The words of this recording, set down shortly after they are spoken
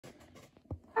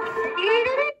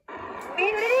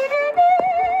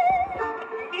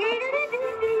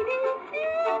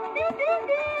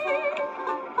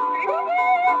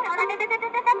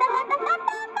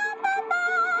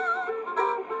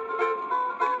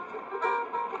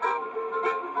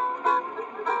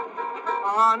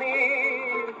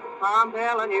funny, I'm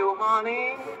telling you,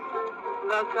 honey,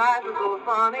 the skies are so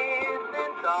funny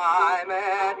since I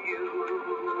met you.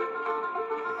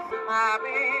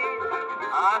 Happy,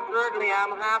 I certainly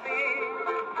am happy,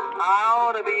 I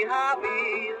ought to be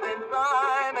happy since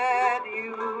I met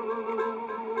you.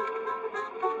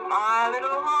 My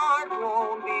little heart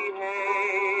won't behave,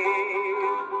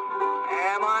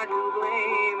 am I to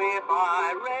blame if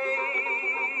I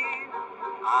rave?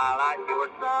 I like your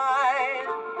size,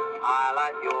 I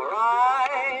like your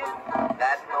eyes,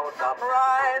 that's no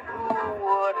surprise, who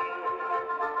wouldn't?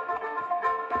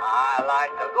 I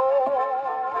like to go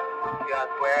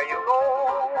just where you go,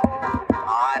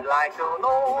 I'd like to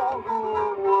know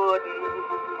who wouldn't.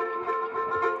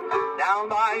 Down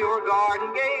by your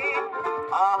garden gate,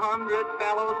 100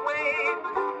 fellows wait,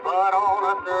 but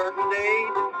on a certain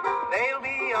date, they'll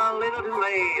be a little too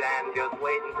late, and just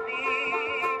wait and see,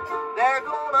 they're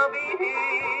gonna be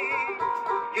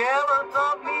jealous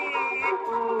of me,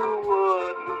 who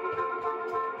wouldn't?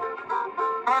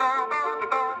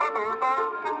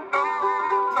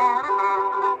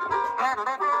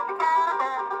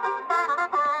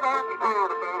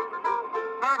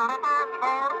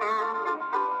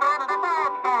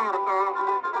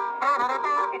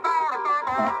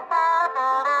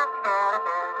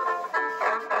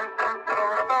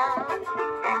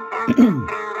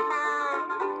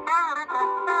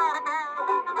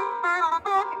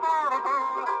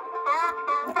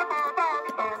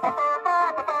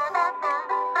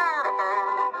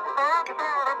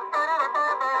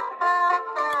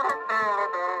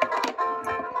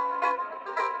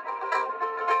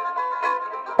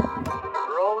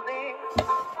 Rosie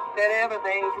said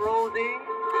everything's rosy,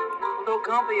 so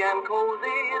comfy and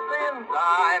cozy since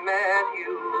I met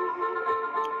you.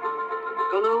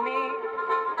 Gloomy,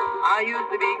 I used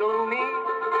to be gloomy,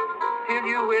 till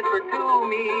you whispered to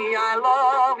me, I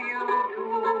love you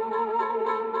too.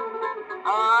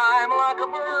 I'm like a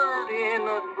bird in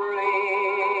the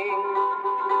spring,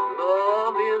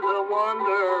 love is a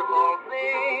wonderful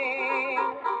thing.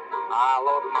 I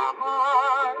lost my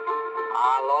heart,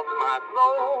 I lost my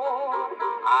soul,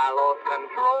 I lost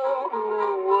control,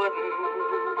 who wouldn't?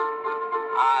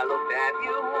 I looked at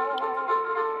you,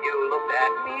 you looked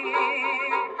at me,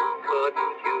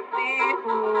 couldn't you see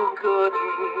who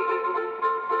couldn't?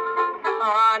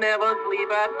 I never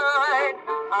sleep at night,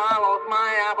 I lost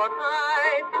my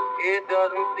appetite, it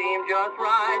doesn't seem just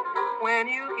right, when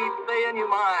you keep saying you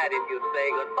might, if you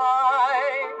say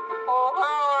goodbye, oh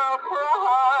how I'll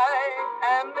cry,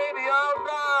 and maybe I'll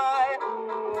die, who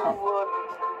wouldn't?